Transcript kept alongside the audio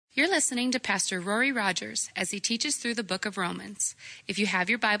You're listening to Pastor Rory Rodgers as he teaches through the book of Romans. If you have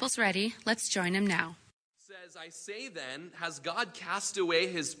your Bibles ready, let's join him now. It says, I say then, has God cast away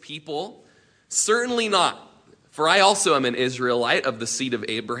his people? Certainly not. For I also am an Israelite of the seed of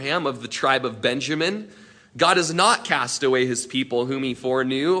Abraham, of the tribe of Benjamin. God has not cast away his people whom he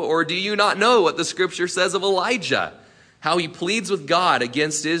foreknew. Or do you not know what the scripture says of Elijah? How he pleads with God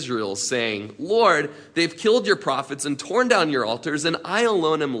against Israel, saying, Lord, they've killed your prophets and torn down your altars, and I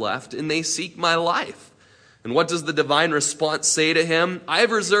alone am left, and they seek my life. And what does the divine response say to him? I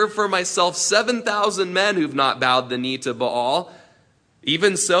have reserved for myself 7,000 men who've not bowed the knee to Baal.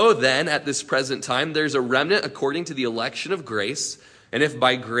 Even so, then, at this present time, there's a remnant according to the election of grace. And if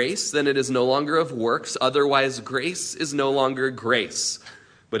by grace, then it is no longer of works. Otherwise, grace is no longer grace.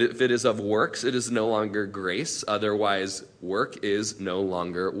 But if it is of works, it is no longer grace. Otherwise, work is no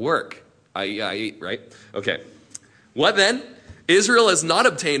longer work. Right? Okay. What then? Israel has not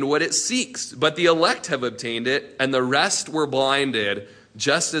obtained what it seeks, but the elect have obtained it, and the rest were blinded,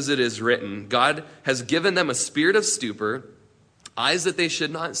 just as it is written. God has given them a spirit of stupor, eyes that they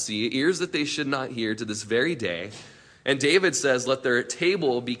should not see, ears that they should not hear to this very day. And David says, let their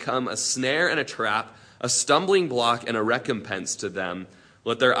table become a snare and a trap, a stumbling block and a recompense to them.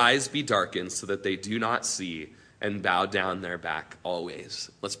 Let their eyes be darkened so that they do not see, and bow down their back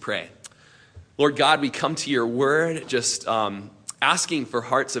always. Let's pray. Lord God, we come to your word just asking for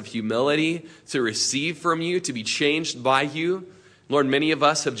hearts of humility to receive from you, to be changed by you. Lord, many of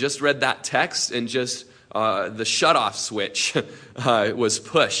us have just read that text and just the shut-off switch was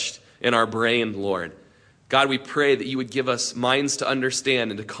pushed in our brain, Lord. God, we pray that you would give us minds to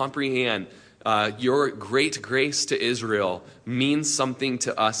understand and to comprehend your great grace to Israel means something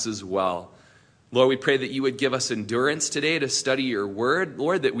to us as well. Lord, we pray that you would give us endurance today to study your word.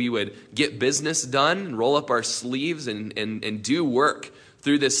 Lord, that we would get business done and roll up our sleeves and do work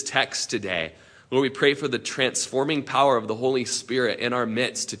through this text today. Lord, we pray for the transforming power of the Holy Spirit in our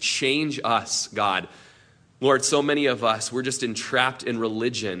midst to change us, God. Lord, so many of us, we're just entrapped in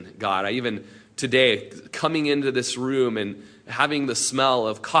religion, God. I even today, coming into this room and having the smell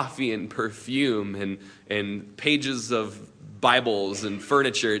of coffee and perfume and pages of Bibles and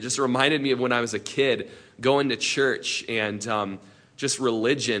furniture, it just reminded me of when I was a kid going to church, and just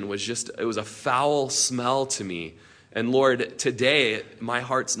religion was it was a foul smell to me. And Lord, today, my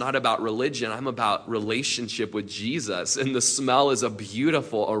heart's not about religion. I'm about relationship with Jesus. And the smell is a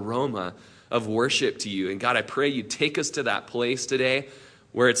beautiful aroma of worship to you. And God, I pray you take us to that place today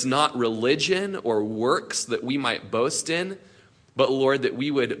where it's not religion or works that we might boast in, but Lord, that we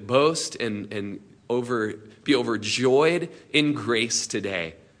would boast and be overjoyed in grace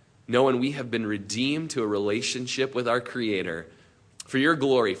today, knowing we have been redeemed to a relationship with our Creator. For your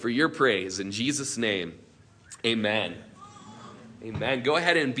glory, for your praise, in Jesus' name, amen. Amen. Go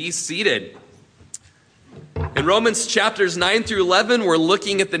ahead and be seated. In Romans chapters 9 through 11, we're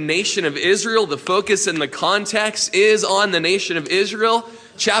looking at the nation of Israel. The focus and the context is on the nation of Israel.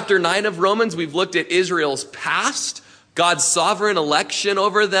 Chapter 9 of Romans, we've looked at Israel's past, God's sovereign election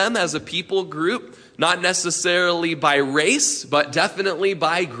over them as a people group, not necessarily by race, but definitely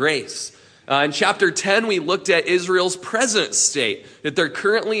by grace. In chapter 10, we looked at Israel's present state, that they're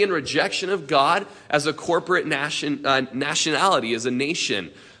currently in rejection of God as a corporate nationality, as a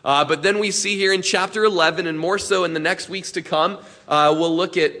nation. But then we see here in chapter 11, and more so in the next weeks to come, we'll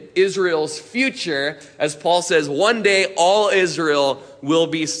look at Israel's future. As Paul says, one day all Israel will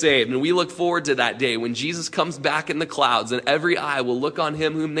be saved. And we look forward to that day when Jesus comes back in the clouds and every eye will look on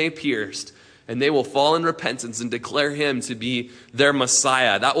him whom they pierced, and they will fall in repentance and declare him to be their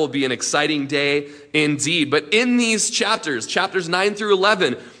Messiah. That will be an exciting day indeed. But in these chapters 9 through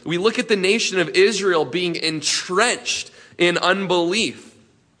 11, we look at the nation of Israel being entrenched in unbelief.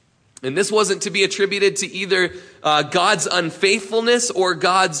 And this wasn't to be attributed to either God's unfaithfulness or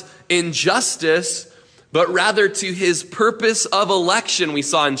God's injustice, but rather to his purpose of election, we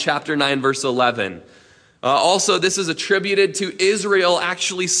saw in chapter 9, verse 11. Also, this is attributed to Israel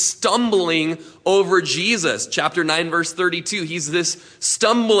actually stumbling over Jesus. Chapter 9, verse 32, he's this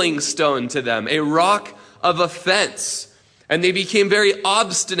stumbling stone to them, a rock of offense. And they became very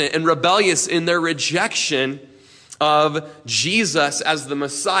obstinate and rebellious in their rejection of Jesus as the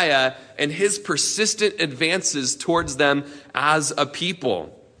Messiah and his persistent advances towards them as a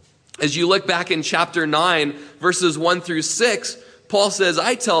people. As you look back in chapter 9, verses 1 through 6, Paul says,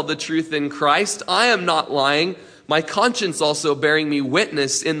 I tell the truth in Christ. I am not lying. My conscience also bearing me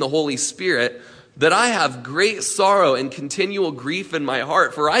witness in the Holy Spirit that I have great sorrow and continual grief in my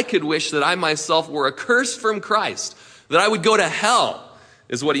heart. For I could wish that I myself were accursed from Christ, that I would go to hell,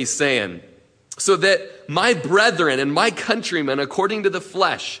 is what he's saying. so that my brethren and my countrymen according to the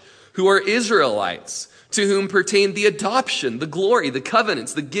flesh, who are Israelites, to whom pertain the adoption, the glory, the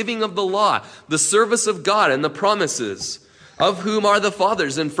covenants, the giving of the law, the service of God, and the promises, of whom are the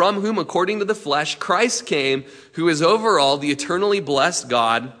fathers, and from whom, according to the flesh, Christ came, who is over all, the eternally blessed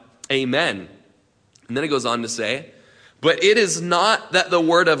God. Amen. And then it goes on to say, but it is not that the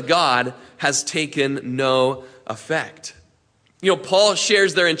word of God has taken no effect. Paul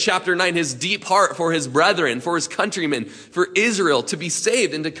shares there in chapter 9 his deep heart for his brethren, for his countrymen, for Israel to be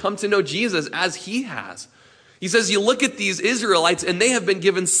saved and to come to know Jesus as he has. He says, you look at these Israelites and they have been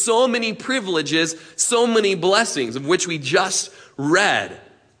given so many privileges, so many blessings, of which we just read.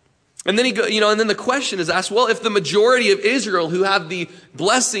 And then and then the question is asked, well, if the majority of Israel who have the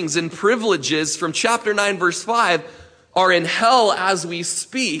blessings and privileges from chapter 9, verse 5 are in hell as we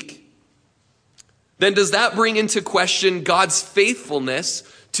speak, then does that bring into question God's faithfulness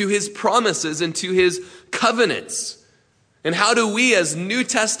to his promises and to his covenants? And how do we as New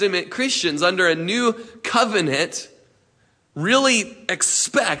Testament Christians under a new covenant really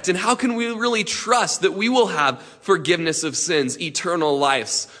expect, and how can we really trust that we will have forgiveness of sins, eternal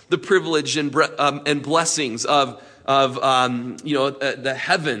lives, the privilege and blessings of the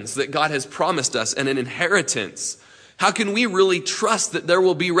heavens that God has promised us, and an inheritance? How can we really trust that there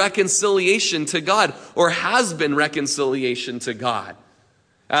will be reconciliation to God, or has been reconciliation to God?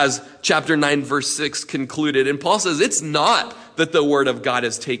 As chapter 9, verse 6 concluded. And Paul says it's not that the word of God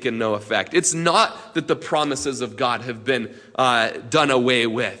has taken no effect. It's not that the promises of God have been done away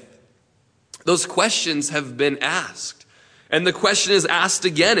with. Those questions have been asked. And the question is asked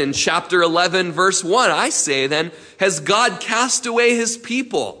again in chapter 11, verse 1. I say then, has God cast away his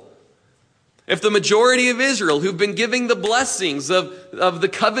people? If the majority of Israel who've been giving the blessings of the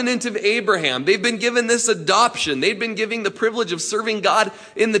covenant of Abraham, they've been given this adoption, they've been given the privilege of serving God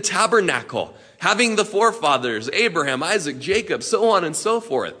in the tabernacle, having the forefathers, Abraham, Isaac, Jacob, so on and so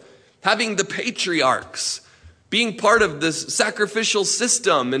forth, having the patriarchs, being part of this sacrificial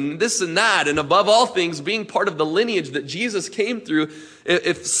system and this and that, and above all things, being part of the lineage that Jesus came through.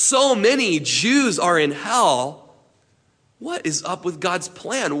 If so many Jews are in hell, what is up with God's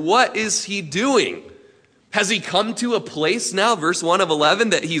plan? What is he doing? Has he come to a place now, verse 1 of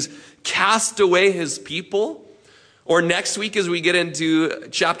 11, that he's cast away his people? Or next week as we get into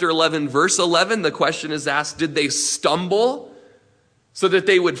chapter 11, verse 11, the question is asked, did they stumble so that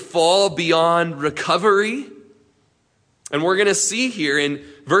they would fall beyond recovery? And we're going to see here in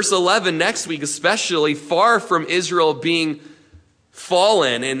verse 11 next week, especially, far from Israel being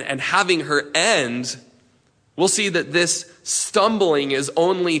fallen and having her end, we'll see that this stumbling is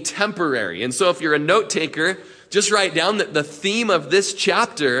only temporary. And so if you're a note taker, just write down that the theme of this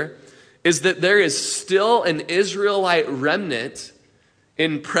chapter is that there is still an Israelite remnant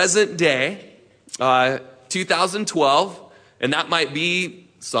in present day, 2012, and that might be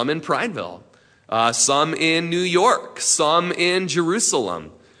some in Prineville, some in New York, some in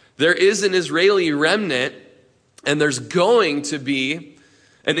Jerusalem. There is an Israeli remnant, and there's going to be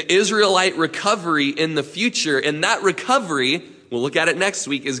an Israelite recovery in the future, and that recovery, we'll look at it next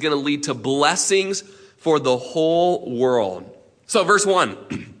week, is going to lead to blessings for the whole world. So verse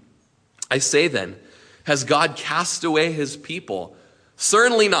 1, I say then, has God cast away his people?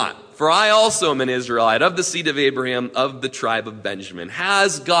 Certainly not, for I also am an Israelite, of the seed of Abraham, of the tribe of Benjamin.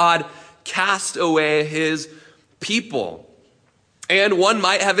 Has God cast away his people? And one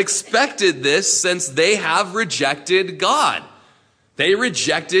might have expected this, since they have rejected God. They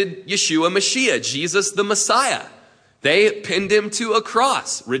rejected Yeshua Mashiach, Jesus the Messiah. They pinned him to a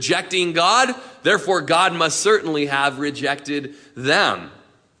cross, rejecting God. Therefore, God must certainly have rejected them.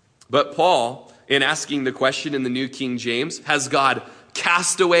 But Paul, in asking the question in the New King James, has God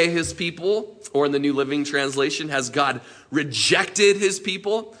cast away his people? Or in the New Living Translation, has God rejected his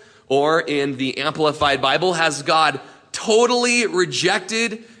people? Or in the Amplified Bible, has God totally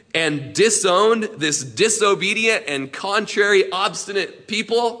rejected and disowned this disobedient and contrary, obstinate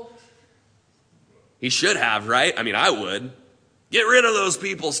people? He should have, right? I mean, I would. Get rid of those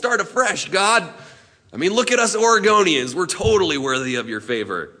people. Start afresh, God. I mean, look at us Oregonians. We're totally worthy of your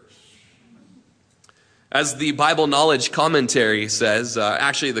favor. As the Bible Knowledge Commentary says,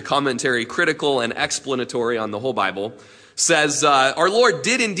 actually the commentary critical and explanatory on the whole Bible, says, our Lord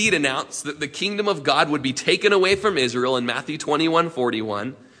did indeed announce that the kingdom of God would be taken away from Israel in Matthew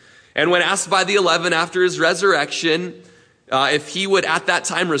 21:41. And when asked by the 11 after his resurrection, if he would at that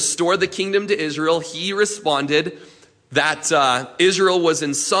time restore the kingdom to Israel, he responded that Israel was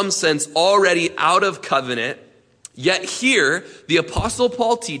in some sense already out of covenant. Yet here, the Apostle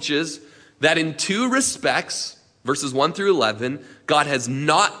Paul teaches that in two respects, Verses 1 through 11, God has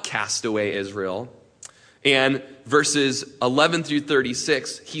not cast away Israel. And verses 11 through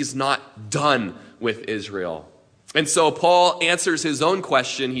 36, he's not done with Israel. And so Paul answers his own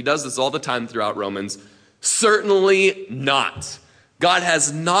question. He does this all the time throughout Romans. Certainly not. God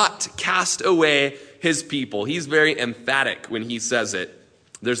has not cast away his people. He's very emphatic when he says it.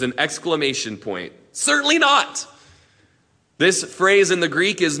 There's an exclamation point. Certainly not. This phrase in the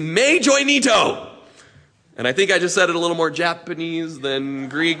Greek is me joinito. And I think I just said it a little more Japanese than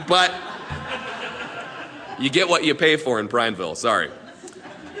Greek, but you get what you pay for in Prineville. Sorry.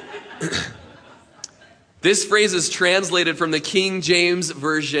 This phrase is translated from the King James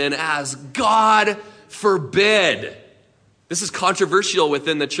Version as God forbid. This is controversial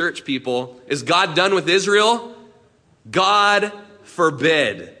within the church, people. Is God done with Israel? God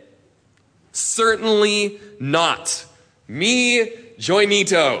forbid. Certainly not. Me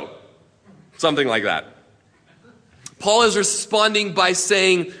joinito. Something like that. Paul is responding by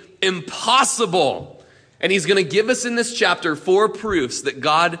saying, impossible. And he's going to give us in this chapter 4 proofs that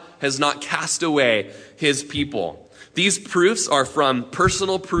God has not cast away his people. These proofs are from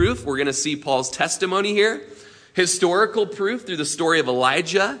personal proof. We're going to see Paul's testimony here. Historical proof through the story of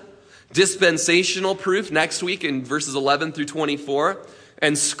Elijah. Dispensational proof next week in verses 11 through 24.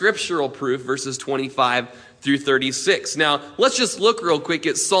 And scriptural proof, verses 25 through 36. Now, let's just look real quick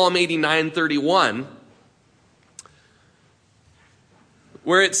at Psalm 89:31.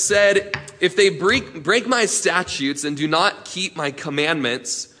 Where it said, if they break my statutes and do not keep my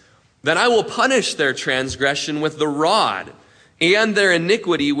commandments, then I will punish their transgression with the rod and their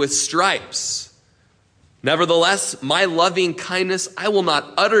iniquity with stripes. Nevertheless, my loving kindness I will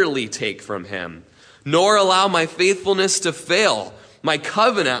not utterly take from him, nor allow my faithfulness to fail. My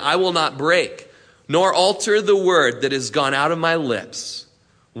covenant I will not break, nor alter the word that has gone out of my lips.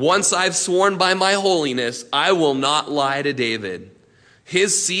 Once I've sworn by my holiness, I will not lie to David.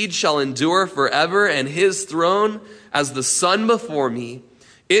 His seed shall endure forever, and his throne as the sun before me.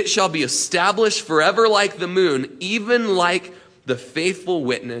 It shall be established forever like the moon, even like the faithful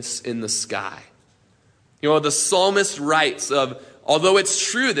witness in the sky. You know, the psalmist writes of, although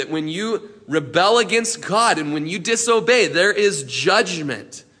it's true that when you rebel against God and when you disobey, there is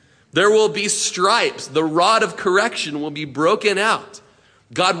judgment. There will be stripes. The rod of correction will be broken out.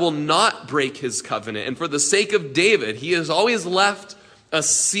 God will not break his covenant. And for the sake of David, he has always left a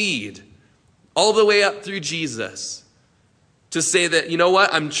seed all the way up through Jesus to say that, you know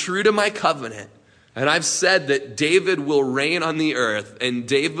what, I'm true to my covenant. And I've said that David will reign on the earth, and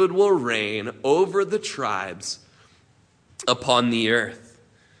David will reign over the tribes upon the earth.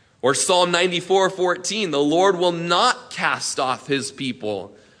 Or Psalm 94:14, the Lord will not cast off his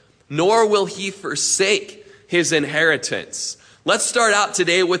people, nor will he forsake his inheritance. Let's start out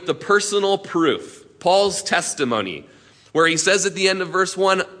today with the personal proof, Paul's testimony, where he says at the end of verse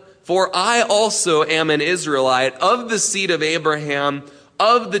 1, for I also am an Israelite of the seed of Abraham,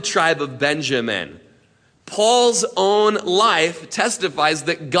 of the tribe of Benjamin. Paul's own life testifies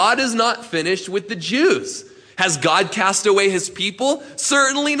that God is not finished with the Jews. Has God cast away his people?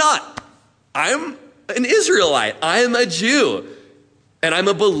 Certainly not. I'm an Israelite. I'm a Jew. And I'm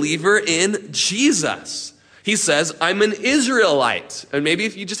a believer in Jesus. He says, I'm an Israelite. And maybe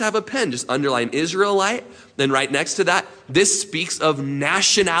if you just have a pen, just underline Israelite. Then right next to that, this speaks of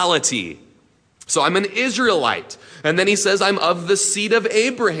nationality. So I'm an Israelite. And then he says, I'm of the seed of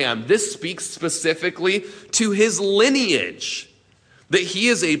Abraham. This speaks specifically to his lineage. That he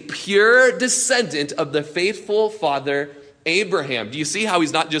is a pure descendant of the faithful father Abraham. Do you see how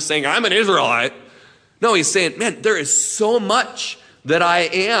he's not just saying, I'm an Israelite? No, he's saying, man, there is so much that I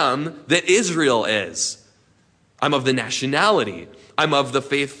am that Israel is. I'm of the nationality. I'm of the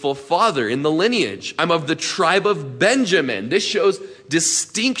faithful father in the lineage. I'm of the tribe of Benjamin. This shows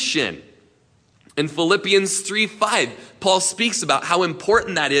distinction. In Philippians 3:5, Paul speaks about how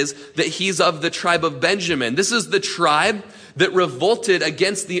important that is that he's of the tribe of Benjamin. This is the tribe that revolted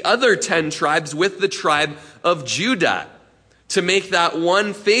against the other 10 tribes with the tribe of Judah to make that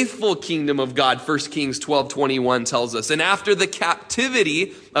one faithful kingdom of God. 1 Kings 12:21 tells us. And after the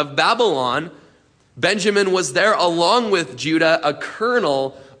captivity of Babylon, Benjamin was there along with Judah, a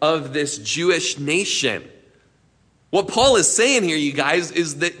kernel of this Jewish nation. What Paul is saying here, you guys,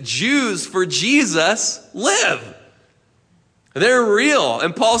 is that Jews for Jesus live. They're real.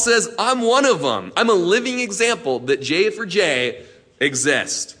 And Paul says, I'm one of them. I'm a living example that J for J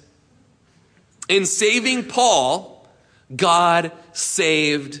exists. In saving Paul, God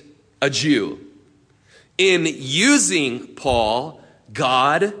saved a Jew. In using Paul,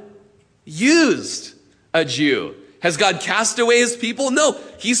 God used a Jew. Has God cast away his people? No,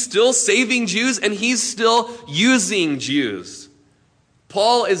 he's still saving Jews and he's still using Jews.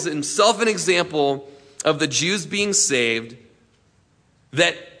 Paul is himself an example of the Jews being saved,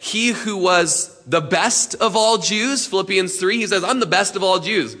 that he who was the best of all Jews, Philippians 3, he says, I'm the best of all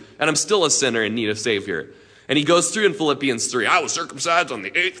Jews, and I'm still a sinner in need of Savior. And he goes through in Philippians 3, I was circumcised on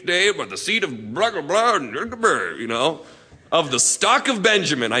the 8th day by the seed of blah, blah, blah, of the stock of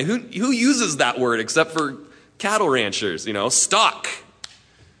Benjamin. Who uses that word except for cattle ranchers, stock.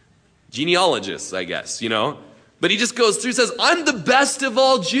 Genealogists, I guess, But he just goes through, says, I'm the best of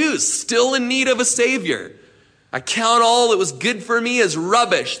all Jews, still in need of a Savior. I count all that was good for me as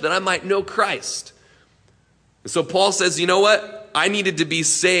rubbish, that I might know Christ. And so Paul says, you know what? I needed to be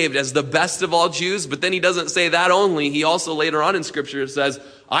saved as the best of all Jews, but then he doesn't say that only. He also later on in Scripture says,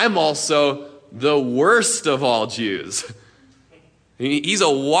 I'm also the worst of all Jews. He's a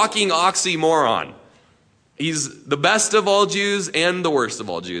walking oxymoron. He's the best of all Jews and the worst of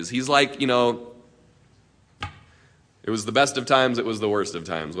all Jews. He's like, it was the best of times, it was the worst of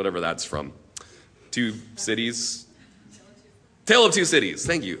times, whatever that's from. Two cities. Tale of Two Cities.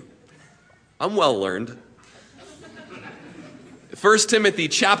 Thank you. I'm well learned. 1 Timothy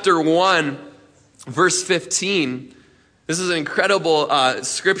chapter 1, verse 15. This is an incredible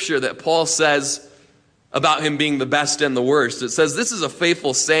scripture that Paul says about him being the best and the worst. It says, this is a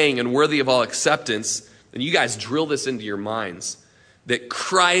faithful saying and worthy of all acceptance. And you guys drill this into your minds. That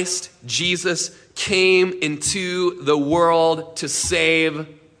Christ Jesus came into the world to save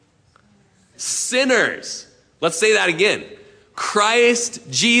sinners. Let's say that again. Christ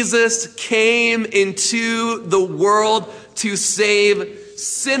Jesus came into the world to save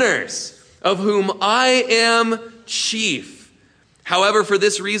sinners, of whom I am chief. However, for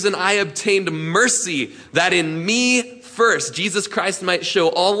this reason I obtained mercy, that in me first Jesus Christ might show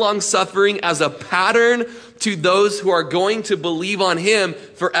all long suffering as a pattern to those who are going to believe on him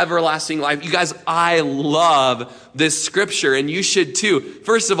for everlasting life. You guys, I love this scripture, and you should too.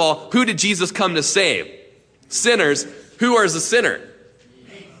 First of all, who did Jesus come to save? Sinners. Who are the sinner?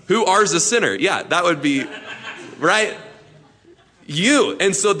 Who are the sinner? Yeah, that would be, right? You.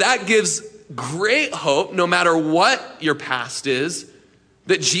 And so that gives great hope, no matter what your past is,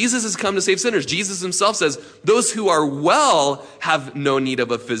 that Jesus has come to save sinners. Jesus himself says, those who are well have no need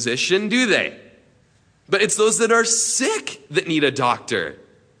of a physician, do they? But it's those that are sick that need a doctor.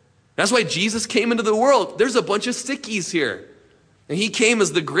 That's why Jesus came into the world. There's a bunch of sickies here. And he came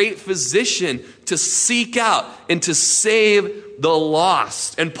as the great physician to seek out and to save the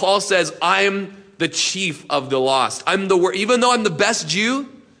lost. And Paul says, I'm the chief of the lost. Even though I'm the best Jew,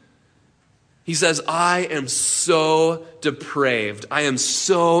 he says, I am so depraved. I am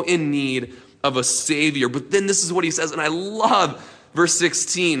so in need of a Savior. But then this is what he says, and I love verse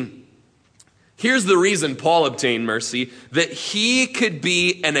 16. Here's the reason Paul obtained mercy, that he could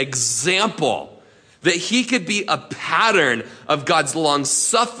be an example, that he could be a pattern of God's long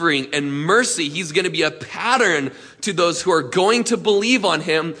suffering and mercy. He's going to be a pattern to those who are going to believe on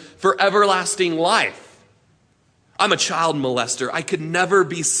him for everlasting life. I'm a child molester. I could never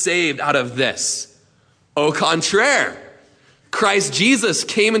be saved out of this. Au contraire, Christ Jesus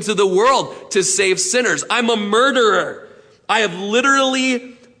came into the world to save sinners. I'm a murderer. I have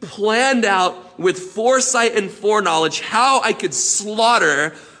literally planned out with foresight and foreknowledge how I could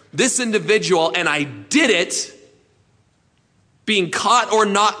slaughter this individual, and I did it, being caught or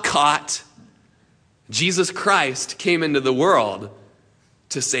not caught. Jesus Christ came into the world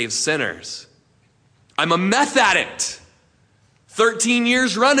to save sinners. I'm a meth addict, 13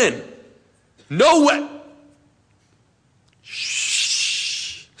 years running. No way.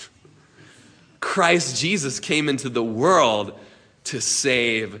 Shh. Christ Jesus came into the world to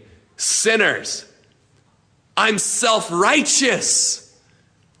save sinners. I'm self-righteous,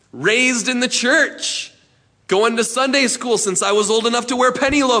 raised in the church, going to Sunday school since I was old enough to wear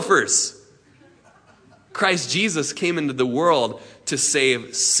penny loafers. Christ Jesus came into the world to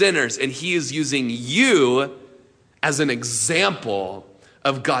save sinners, and he is using you as an example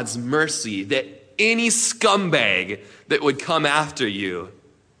of God's mercy, that any scumbag that would come after you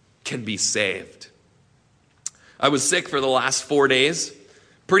can be saved. I was sick for the last 4 days,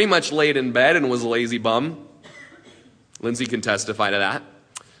 pretty much laid in bed and was a lazy bum. Lindsay can testify to that.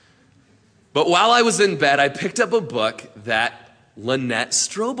 But while I was in bed, I picked up a book that Lynette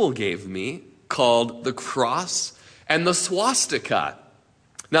Strobel gave me called The Cross and the Swastika.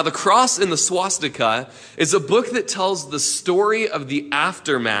 Now, The Cross and the Swastika is a book that tells the story of the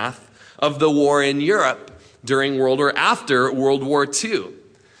aftermath of the war in Europe during after World War II.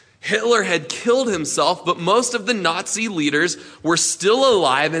 Hitler had killed himself, but most of the Nazi leaders were still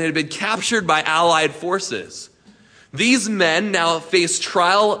alive and had been captured by Allied forces. These men now face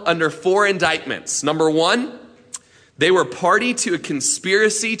trial under 4 indictments. Number 1, they were party to a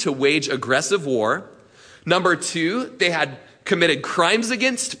conspiracy to wage aggressive war. Number 2, they had committed crimes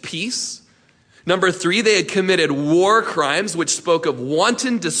against peace. Number 3, they had committed war crimes, which spoke of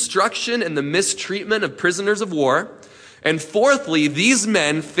wanton destruction and the mistreatment of prisoners of war. And fourthly, these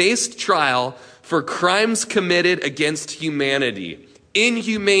men faced trial for crimes committed against humanity.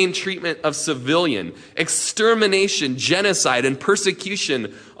 Inhumane treatment of civilian, extermination, genocide, and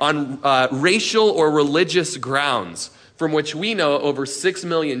persecution on racial or religious grounds, from which we know over 6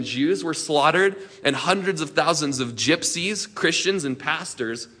 million Jews were slaughtered and hundreds of thousands of gypsies, Christians, and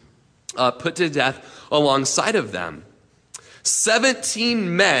pastors put to death alongside of them.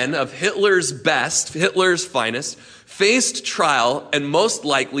 17 men of Hitler's best, Hitler's finest, faced trial and most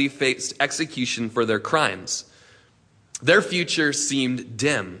likely faced execution for their crimes. Their future seemed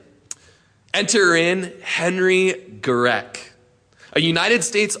dim. Enter in Henry Gurek, a United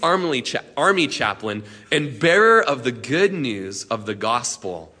States Army chaplain and bearer of the good news of the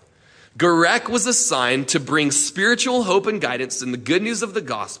gospel. Gurek was assigned to bring spiritual hope and guidance in the good news of the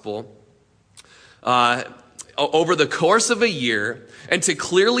gospel over the course of a year, and to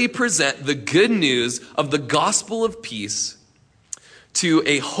clearly present the good news of the gospel of peace to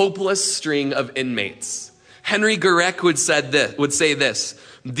a hopeless string of inmates. Henry Gurek would say this: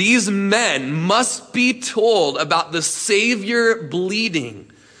 these men must be told about the Savior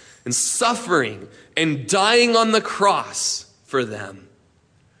bleeding and suffering and dying on the cross for them.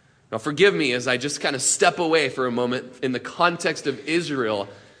 Now forgive me as I just kind of step away for a moment in the context of Israel,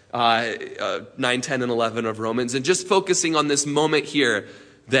 9, 10, and 11 of Romans, and just focusing on this moment here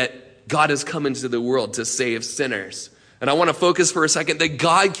that God has come into the world to save sinners. And I want to focus for a second that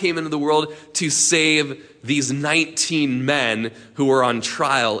God came into the world to save these 19 men who were on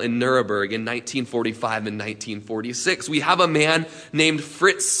trial in Nuremberg in 1945 and 1946. We have a man named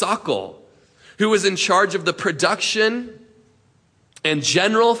Fritz Sockel, who was in charge of the production and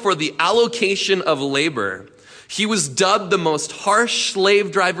general for the allocation of labor. He was dubbed the most harsh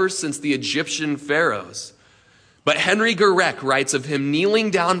slave driver since the Egyptian pharaohs. But Henry Gurek writes of him kneeling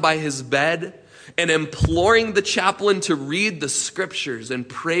down by his bed and imploring the chaplain to read the scriptures and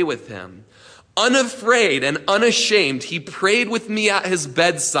pray with him. Unafraid and unashamed, he prayed with me at his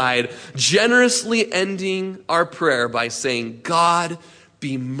bedside, generously ending our prayer by saying, "God,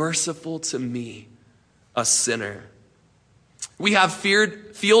 be merciful to me, a sinner." We have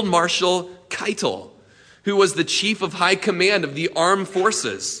Field Marshal Keitel, who was the chief of high command of the armed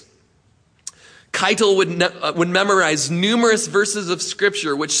forces. Keitel would memorize numerous verses of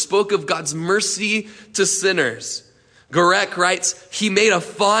scripture which spoke of God's mercy to sinners. Gurek writes, he made a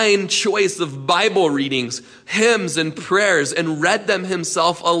fine choice of Bible readings, hymns, and prayers, and read them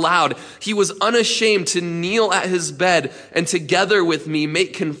himself aloud. He was unashamed to kneel at his bed and together with me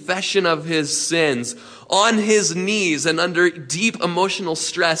make confession of his sins. On his knees and under deep emotional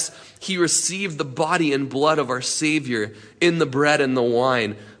stress, he received the body and blood of our Savior in the bread and the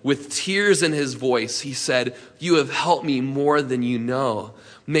wine. With tears in his voice, he said, "You have helped me more than you know.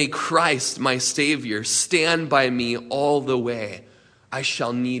 May Christ, my Savior, stand by me all the way. I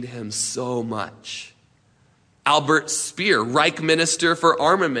shall need him so much." Albert Speer, Reich Minister for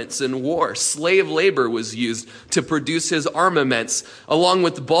Armaments in War. Slave labor was used to produce his armaments, along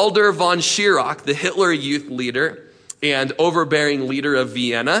with Baldur von Schirach, the Hitler Youth leader and overbearing leader of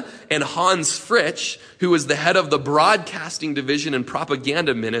Vienna, and Hans Fritsch, who was the head of the broadcasting division and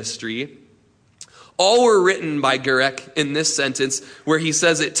propaganda ministry. All were written by Gurek in this sentence where he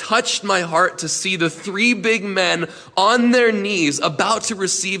says, "It touched my heart to see the 3 big men on their knees about to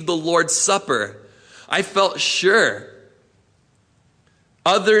receive the Lord's Supper. I felt sure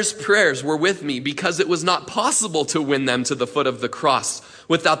others' prayers were with me because it was not possible to win them to the foot of the cross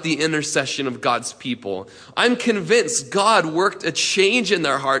without the intercession of God's people. I'm convinced God worked a change in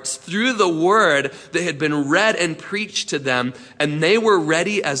their hearts through the word that had been read and preached to them, and they were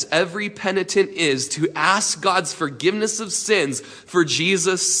ready, as every penitent is, to ask God's forgiveness of sins for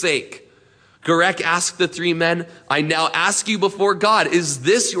Jesus' sake." Gurek asked the 3 men, "I now ask you before God, is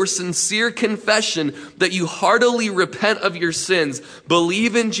this your sincere confession that you heartily repent of your sins,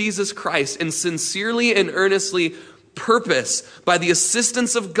 believe in Jesus Christ, and sincerely and earnestly purpose, by the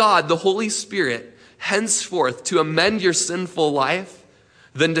assistance of God, the Holy Spirit, henceforth to amend your sinful life?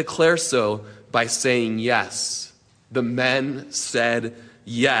 Then declare so by saying yes." The men said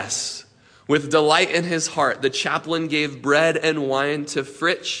yes. With delight in his heart, the chaplain gave bread and wine to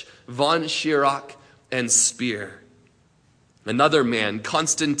Fritsch, von Schirach, and Speer. Another man,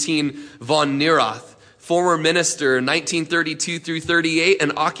 Konstantin von Neurath, former minister, 1932 through 38,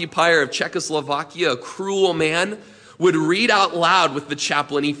 an occupier of Czechoslovakia, a cruel man, would read out loud with the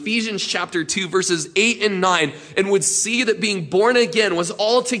chaplain Ephesians chapter 2, verses 8 and 9, and would see that being born again was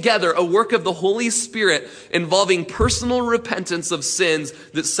altogether a work of the Holy Spirit involving personal repentance of sins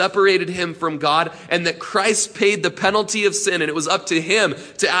that separated him from God, and that Christ paid the penalty of sin, and it was up to him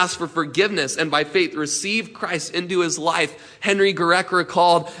to ask for forgiveness and by faith receive Christ into his life. Henry Garek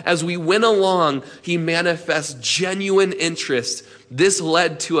recalled, as we went along, he manifests genuine interest. This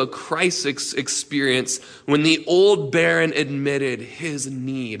led to a crisis experience when the old baron admitted his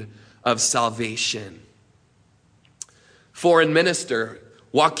need of salvation. Foreign Minister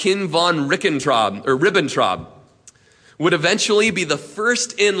Joachim von Ribbentrop would eventually be the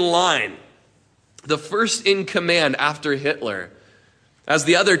first in line, the first in command after Hitler, as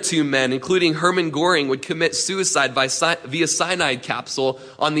the other two men, including Hermann Göring, would commit suicide via cyanide capsule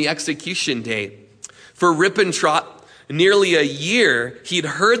on the execution day. For Ribbentrop, nearly a year, he'd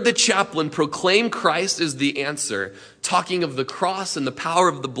heard the chaplain proclaim Christ as the answer, talking of the cross and the power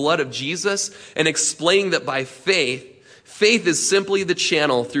of the blood of Jesus, and explaining that by faith is simply the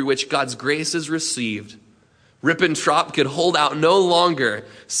channel through which God's grace is received. Ribbentrop could hold out no longer,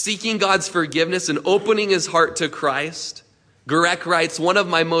 seeking God's forgiveness and opening his heart to Christ. Garek writes, one of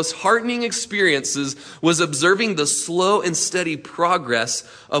my most heartening experiences was observing the slow and steady progress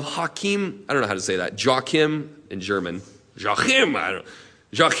of Joachim von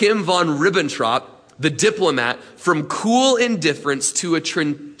Ribbentrop, the diplomat, from cool indifference to a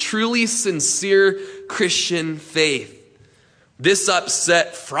truly sincere Christian faith. This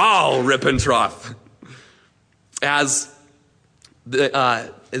upset Frau Ribbentrop. As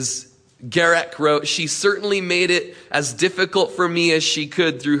Garek wrote, she certainly made it as difficult for me as she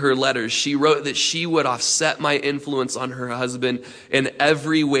could through her letters. She wrote that she would offset my influence on her husband in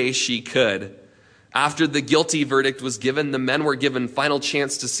every way she could. After the guilty verdict was given, the men were given final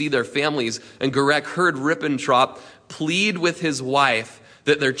chance to see their families, and Garek heard Ribbentrop plead with his wife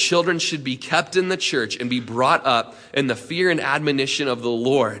that their children should be kept in the church and be brought up in the fear and admonition of the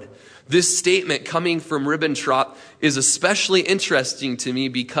Lord. This statement coming from Ribbentrop is especially interesting to me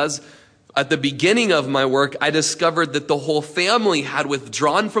because at the beginning of my work, I discovered that the whole family had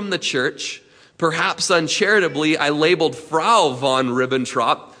withdrawn from the church. Perhaps uncharitably, I labeled Frau von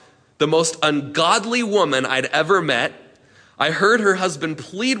Ribbentrop the most ungodly woman I'd ever met. I heard her husband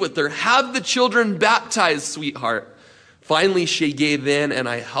plead with her, have the children baptized, sweetheart. Finally, she gave in, and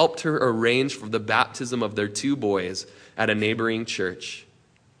I helped her arrange for the baptism of their two boys at a neighboring church.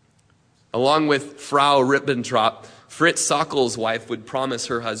 Along with Frau Ribbentrop, Fritz Sockel's wife would promise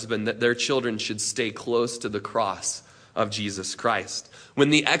her husband that their children should stay close to the cross of Jesus Christ.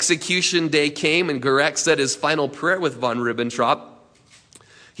 When the execution day came and Garek said his final prayer with von Ribbentrop,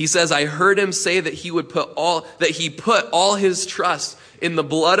 he says, I heard him say that he put all his trust in the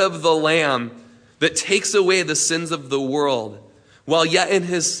blood of the Lamb that takes away the sins of the world. While yet in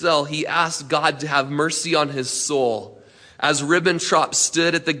his cell, he asked God to have mercy on his soul. As Ribbentrop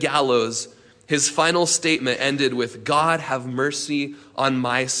stood at the gallows, his final statement ended with, God, have mercy on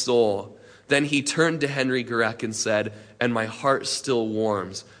my soul. Then he turned to Henry Garek and said, and my heart still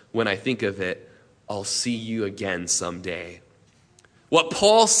warms when I think of it. I'll see you again someday. What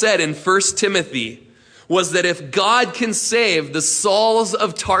Paul said in 1 Timothy was that if God can save the Sauls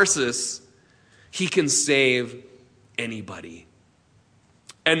of Tarsus, he can save anybody.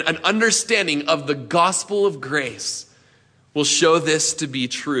 And an understanding of the gospel of grace will show this to be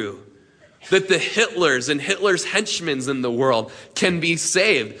true. That the Hitlers and Hitler's henchmen in the world can be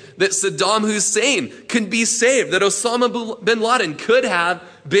saved. That Saddam Hussein can be saved. That Osama bin Laden could have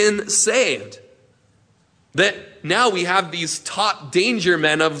been saved. That now we have these top danger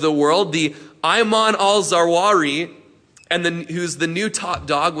men of the world, the Ayman al-Zawahiri, who's the new top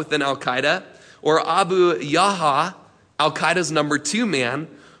dog within Al-Qaeda, or Abu Yahya, Al-Qaeda's number 2 man,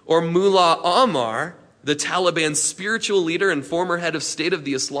 or Mullah Omar, the Taliban's spiritual leader and former head of state of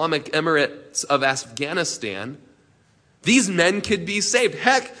the Islamic Emirates of Afghanistan. These men could be saved.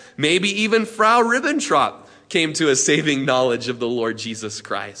 Heck, maybe even Frau Ribbentrop came to a saving knowledge of the Lord Jesus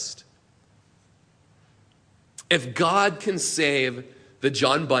Christ. If God can save the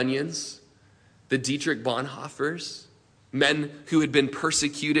John Bunyans, the Dietrich Bonhoeffers, men who had been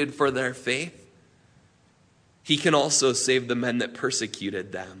persecuted for their faith, he can also save the men that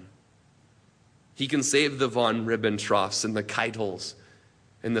persecuted them. He can save the von Ribbentrops and the Keitels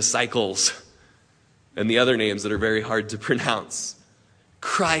and the Cycles and the other names that are very hard to pronounce.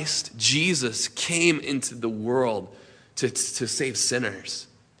 Christ, Jesus, came into the world to save sinners.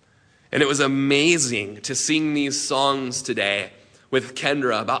 And it was amazing to sing these songs today with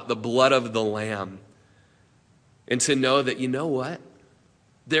Kendra about the blood of the Lamb. And to know that, you know what?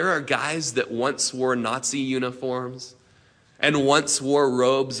 There are guys that once wore Nazi uniforms and once wore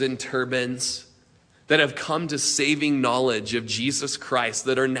robes and turbans that have come to saving knowledge of Jesus Christ,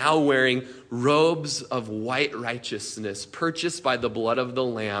 that are now wearing robes of white righteousness purchased by the blood of the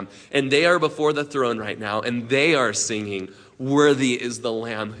Lamb. And they are before the throne right now, and they are singing, "Worthy is the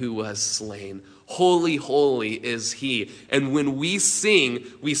Lamb who was slain. Holy, holy is he." And when we sing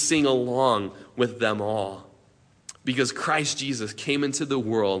along with them all. Because Christ Jesus came into the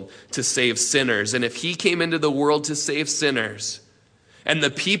world to save sinners. And if he came into the world to save sinners, and the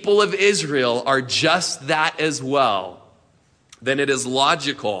people of Israel are just that as well, then it is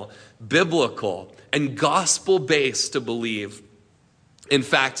logical, biblical, and gospel-based to believe, in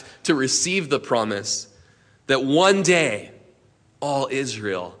fact, to receive the promise that one day all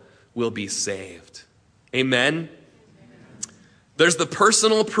Israel will be saved. Amen? There's the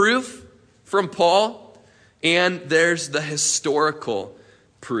personal proof from Paul, and there's the historical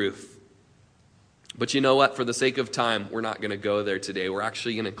proof. But you know what? For the sake of time, we're not going to go there today. We're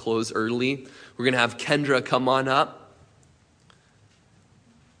actually going to close early. We're going to have Kendra come on up.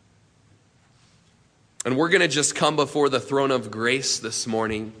 And we're going to just come before the throne of grace this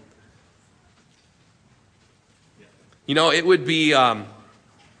morning. You know, it would be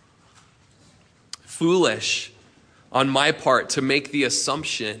foolish on my part to make the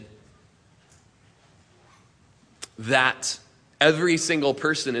assumption that every single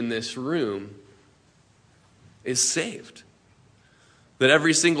person in this room is saved. That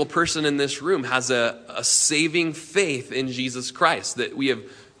every single person in this room has a saving faith in Jesus Christ. That we have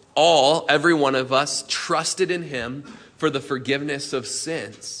all, every one of us, trusted in him for the forgiveness of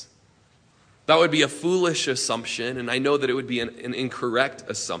sins. That would be a foolish assumption, and I know that it would be an incorrect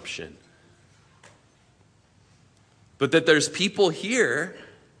assumption. But that there's people here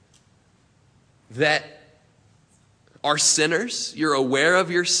that are sinners. You're aware of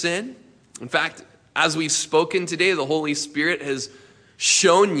your sin. In fact, as we've spoken today, the Holy Spirit has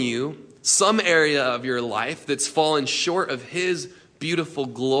shown you some area of your life that's fallen short of his beautiful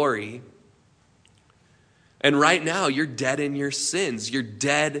glory. And right now, you're dead in your sins. You're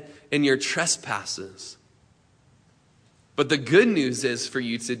dead in your trespasses. But the good news is for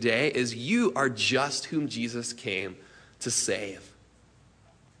you today is you are just whom Jesus came to save.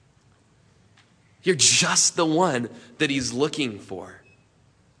 You're just the one that he's looking for.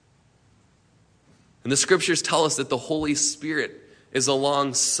 And the scriptures tell us that the Holy Spirit is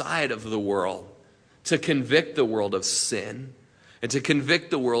alongside of the world to convict the world of sin and to convict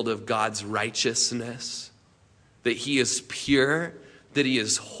the world of God's righteousness, that he is pure, that he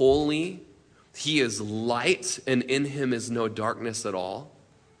is holy, he is light, and in him is no darkness at all.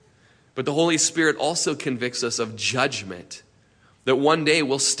 But the Holy Spirit also convicts us of judgment, that one day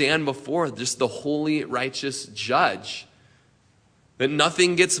we'll stand before just the holy, righteous judge, that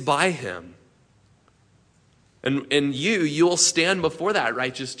nothing gets by him. And you'll stand before that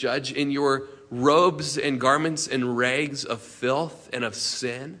righteous judge in your robes and garments and rags of filth and of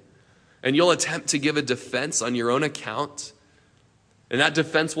sin. And you'll attempt to give a defense on your own account. And that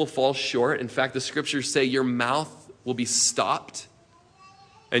defense will fall short. In fact, the scriptures say your mouth will be stopped.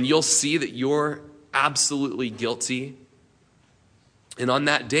 And you'll see that you're absolutely guilty. And on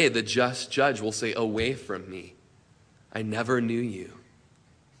that day, the just judge will say, "Away from me, I never knew you."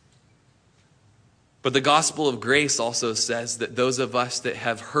 But the gospel of grace also says that those of us that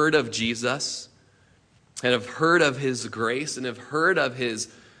have heard of Jesus and have heard of his grace and have heard of his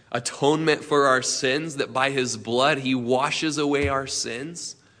atonement for our sins, that by his blood he washes away our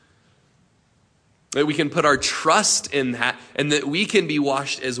sins, that we can put our trust in that and that we can be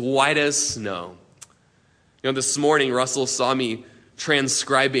washed as white as snow. You know, this morning Russell saw me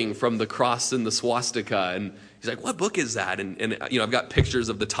transcribing from the cross and the swastika, and he's like, "What book is that?" And you know, I've got pictures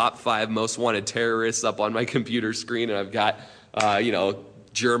of the top 5 most wanted terrorists up on my computer screen, and I've got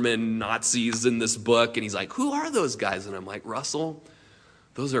German Nazis in this book, and he's like, "Who are those guys?" And I'm like, "Russell,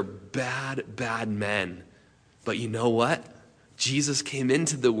 those are bad, bad men. But you know what? Jesus came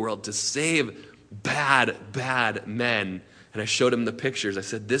into the world to save bad, bad men." And I showed him the pictures. I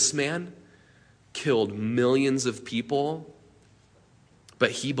said, "This man killed millions of people,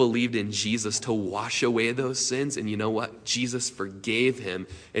 but he believed in Jesus to wash away those sins. And you know what? Jesus forgave him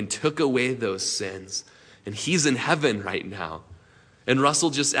and took away those sins. And he's in heaven right now." And Russell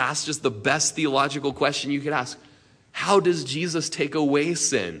just asked just the best theological question you could ask. How does Jesus take away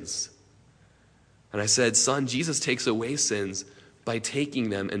sins? And I said, "Son, Jesus takes away sins by taking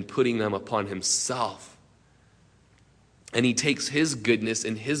them and putting them upon himself. And he takes his goodness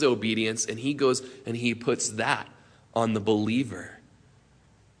and his obedience, and he goes and he puts that on the believer."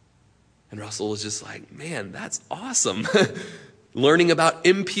 And Russell was just like, "Man, that's awesome." learning about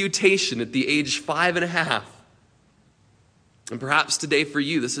imputation at the age 5.5. And perhaps today for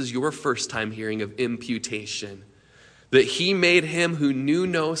you, this is your first time hearing of imputation. That he made him who knew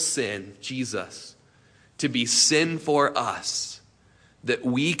no sin, Jesus, to be sin for us, that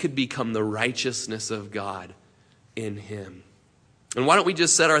we could become the righteousness of God in him. And why don't we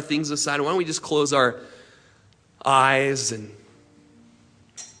just set our things aside? Why don't we just close our eyes and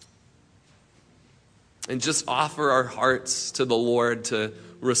just offer our hearts to the Lord, to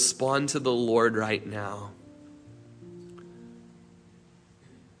respond to the Lord right now.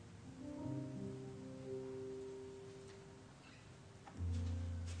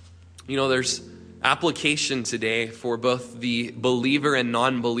 You know, there's application today for both the believer and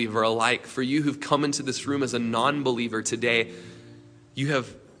non-believer alike. For you who've come into this room as a non-believer today, you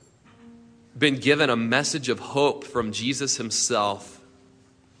have been given a message of hope from Jesus himself.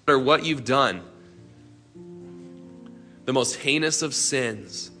 No matter what you've done, the most heinous of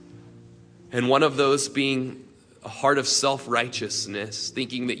sins, and one of those being a heart of self-righteousness,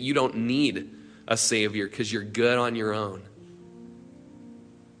 thinking that you don't need a Savior because you're good on your own.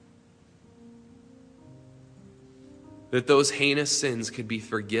 That those heinous sins could be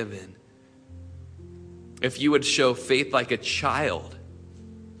forgiven if you would show faith like a child.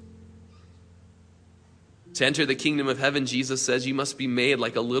 To enter the kingdom of heaven, Jesus says you must be made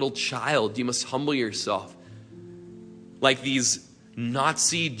like a little child. You must humble yourself. Like these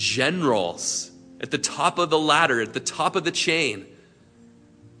Nazi generals at the top of the ladder, at the top of the chain.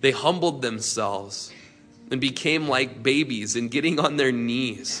 They humbled themselves and became like babies, and getting on their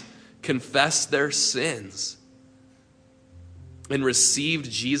knees, confessed their sins, and received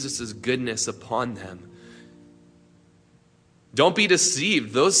Jesus' goodness upon them. Don't be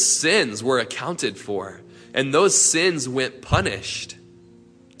deceived. Those sins were accounted for, and those sins went punished.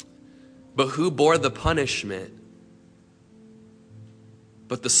 But who bore the punishment?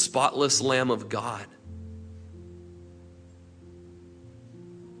 But the spotless Lamb of God.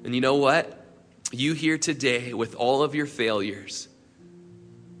 And you know what? You here today with all of your failures,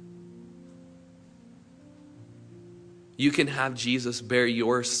 you can have Jesus bear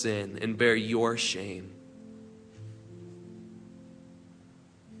your sin and bear your shame.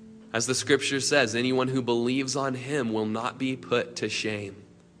 As the scripture says, anyone who believes on him will not be put to shame.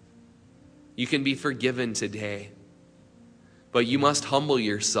 You can be forgiven today, but you must humble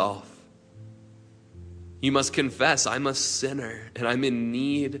yourself. You must confess, I'm a sinner and I'm in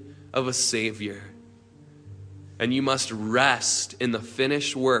need of a Savior. And you must rest in the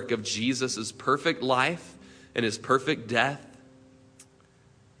finished work of Jesus' perfect life and his perfect death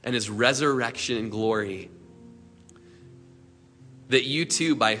and his resurrection in glory. That you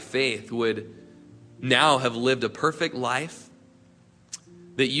too, by faith, would now have lived a perfect life.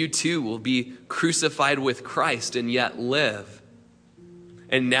 That you too will be crucified with Christ and yet live.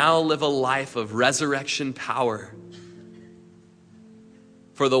 And now live a life of resurrection power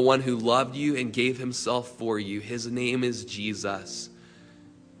for the one who loved you and gave himself for you. His name is Jesus.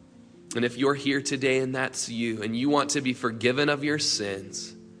 And if you're here today and that's you, and you want to be forgiven of your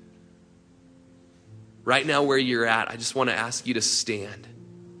sins, right now where you're at, I just want to ask you to stand.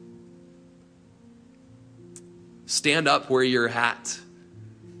 Stand up where you're at.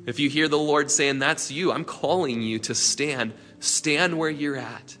 If you hear the Lord saying, that's you, I'm calling you to stand. Stand where you're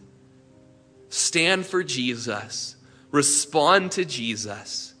at. Stand for Jesus. Respond to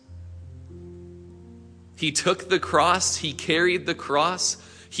Jesus. He took the cross. He carried the cross.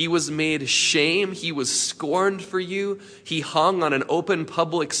 He was made shame. He was scorned for you. He hung on an open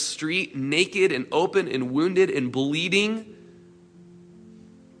public street, naked and open and wounded and bleeding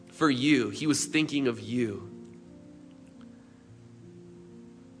for you. He was thinking of you.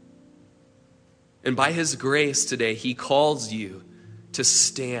 And by his grace today, he calls you to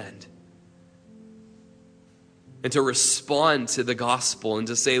stand and to respond to the gospel and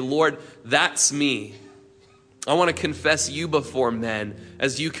to say, Lord, that's me. I want to confess you before men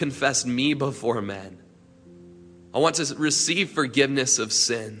as you confessed me before men. I want to receive forgiveness of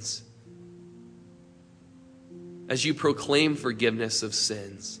sins as you proclaim forgiveness of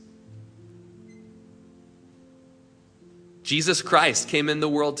sins. Jesus Christ came in the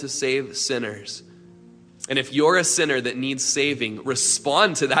world to save sinners. And if you're a sinner that needs saving,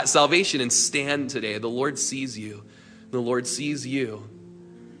 respond to that salvation and stand today. The Lord sees you. The Lord sees you.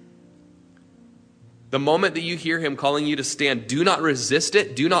 The moment that you hear him calling you to stand, do not resist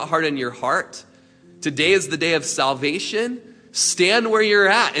it. Do not harden your heart. Today is the day of salvation. Stand where you're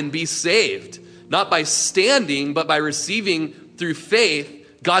at and be saved. Not by standing, but by receiving through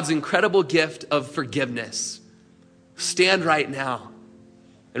faith God's incredible gift of forgiveness. Stand right now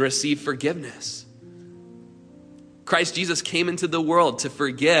and receive forgiveness. Christ Jesus came into the world to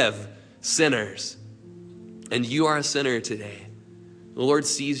forgive sinners. And you are a sinner today. The Lord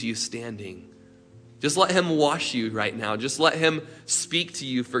sees you standing. Just let him wash you right now. Just let him speak to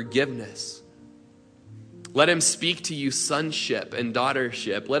you forgiveness. Let him speak to you sonship and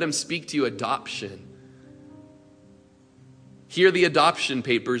daughtership. Let him speak to you adoption. Hear the adoption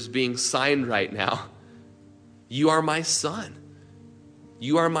papers being signed right now. You are my son.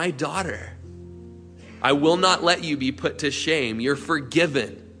 You are my daughter. I will not let you be put to shame. You're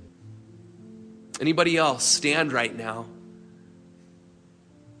forgiven. Anybody else, stand right now.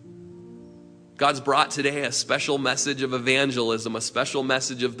 God's brought today a special message of evangelism, a special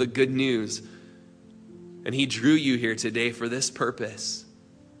message of the good news. And he drew you here today for this purpose.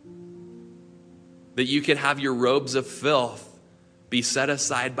 That you can have your robes of filth be set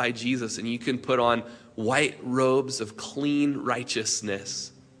aside by Jesus, and you can put on white robes of clean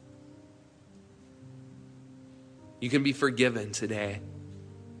righteousness. You can be forgiven today.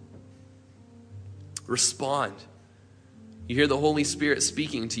 Respond. You hear the Holy Spirit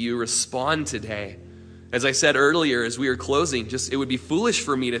speaking to you. Respond today. As I said earlier, as we were closing, it would be foolish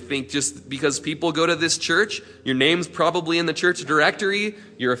for me to think just because people go to this church, your name's probably in the church directory,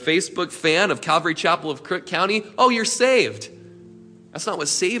 you're a Facebook fan of Calvary Chapel of Crook County, oh, you're saved. That's not what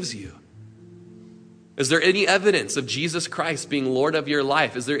saves you. Is there any evidence of Jesus Christ being Lord of your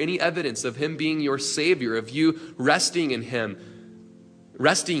life? Is there any evidence of him being your Savior, of you resting in him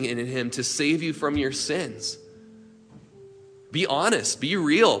to save you from your sins? Be honest, be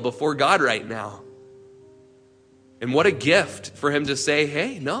real before God right now. And what a gift for him to say,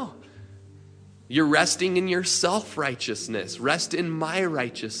 hey, no, you're resting in your self-righteousness. Rest in my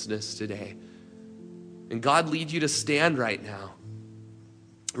righteousness today. And God leads you to stand right now.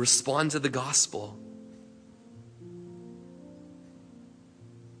 Respond to the gospel.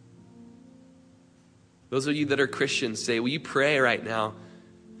 Those of you that are Christians, say, will you pray right now?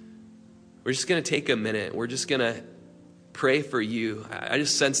 We're just going to take a minute. We're just going to pray for you. I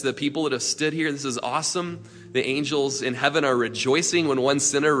just sense the people that have stood here. This is awesome. The angels in heaven are rejoicing when one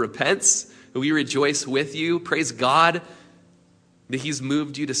sinner repents. We rejoice with you. Praise God that he's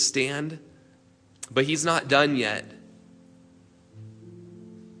moved you to stand. But he's not done yet.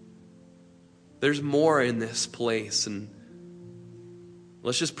 There's more in this place. And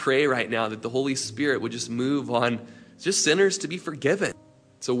let's just pray right now that the Holy Spirit would just move on just sinners to be forgiven.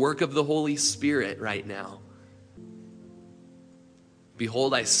 It's a work of the Holy Spirit right now.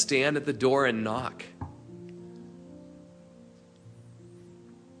 Behold, I stand at the door and knock.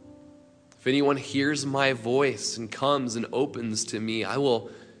 If anyone hears my voice and comes and opens to me, I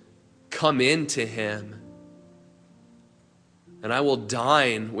will come into him, and I will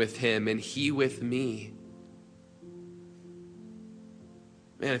dine with him and he with me.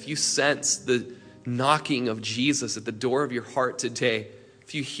 Man, if you sense the knocking of Jesus at the door of your heart today,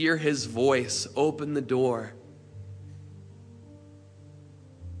 if you hear his voice, open the door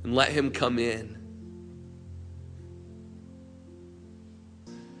and let him come in.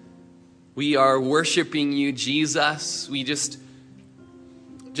 We are worshiping you, Jesus. We just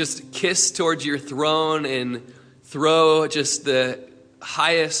kiss towards your throne and throw just the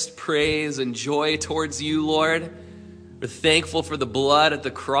highest praise and joy towards you, Lord. We're thankful for the blood at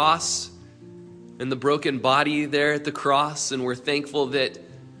the cross and the broken body there at the cross. And we're thankful that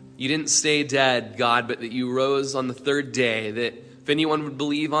you didn't stay dead, God, but that you rose on the third day, that if anyone would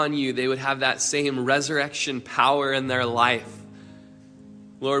believe on you, they would have that same resurrection power in their life.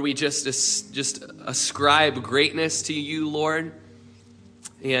 Lord, we just ascribe greatness to you, Lord,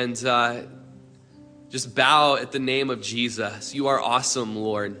 and just bow at the name of Jesus. You are awesome,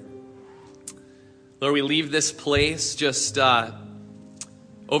 Lord. Lord, we leave this place just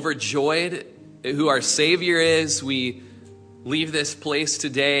overjoyed who our Savior is. We leave this place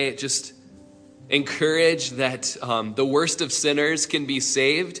today just encouraged that the worst of sinners can be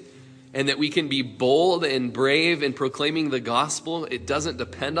saved, and that we can be bold and brave in proclaiming the gospel. It doesn't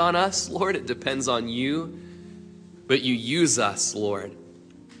depend on us, Lord. It depends on you. But you use us, Lord.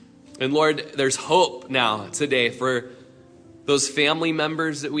 And Lord, there's hope now today for those family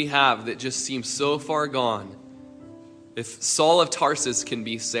members that we have that just seem so far gone. If Saul of Tarsus can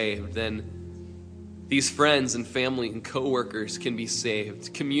be saved, then these friends and family and coworkers can be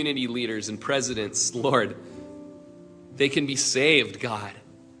saved. Community leaders and presidents, Lord, they can be saved, God.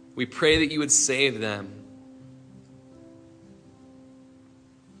 We pray that you would save them.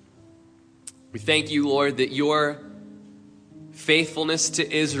 We thank you, Lord, that your faithfulness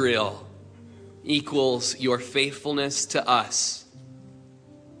to Israel equals your faithfulness to us.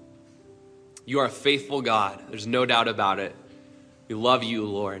 You are a faithful God. There's no doubt about it. We love you,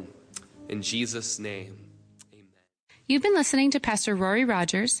 Lord. In Jesus' name. You've been listening to Pastor Rory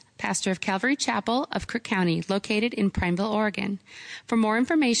Rodgers, pastor of Calvary Chapel of Crook County, located in Prineville, Oregon. For more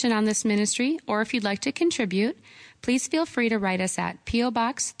information on this ministry, or if you'd like to contribute, please feel free to write us at P.O.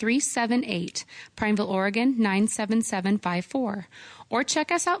 Box 378, Prineville, Oregon 97754, or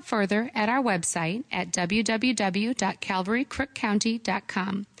check us out further at our website at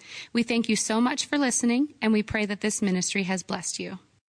www.calvarycrookcounty.com. We thank you so much for listening, and we pray that this ministry has blessed you.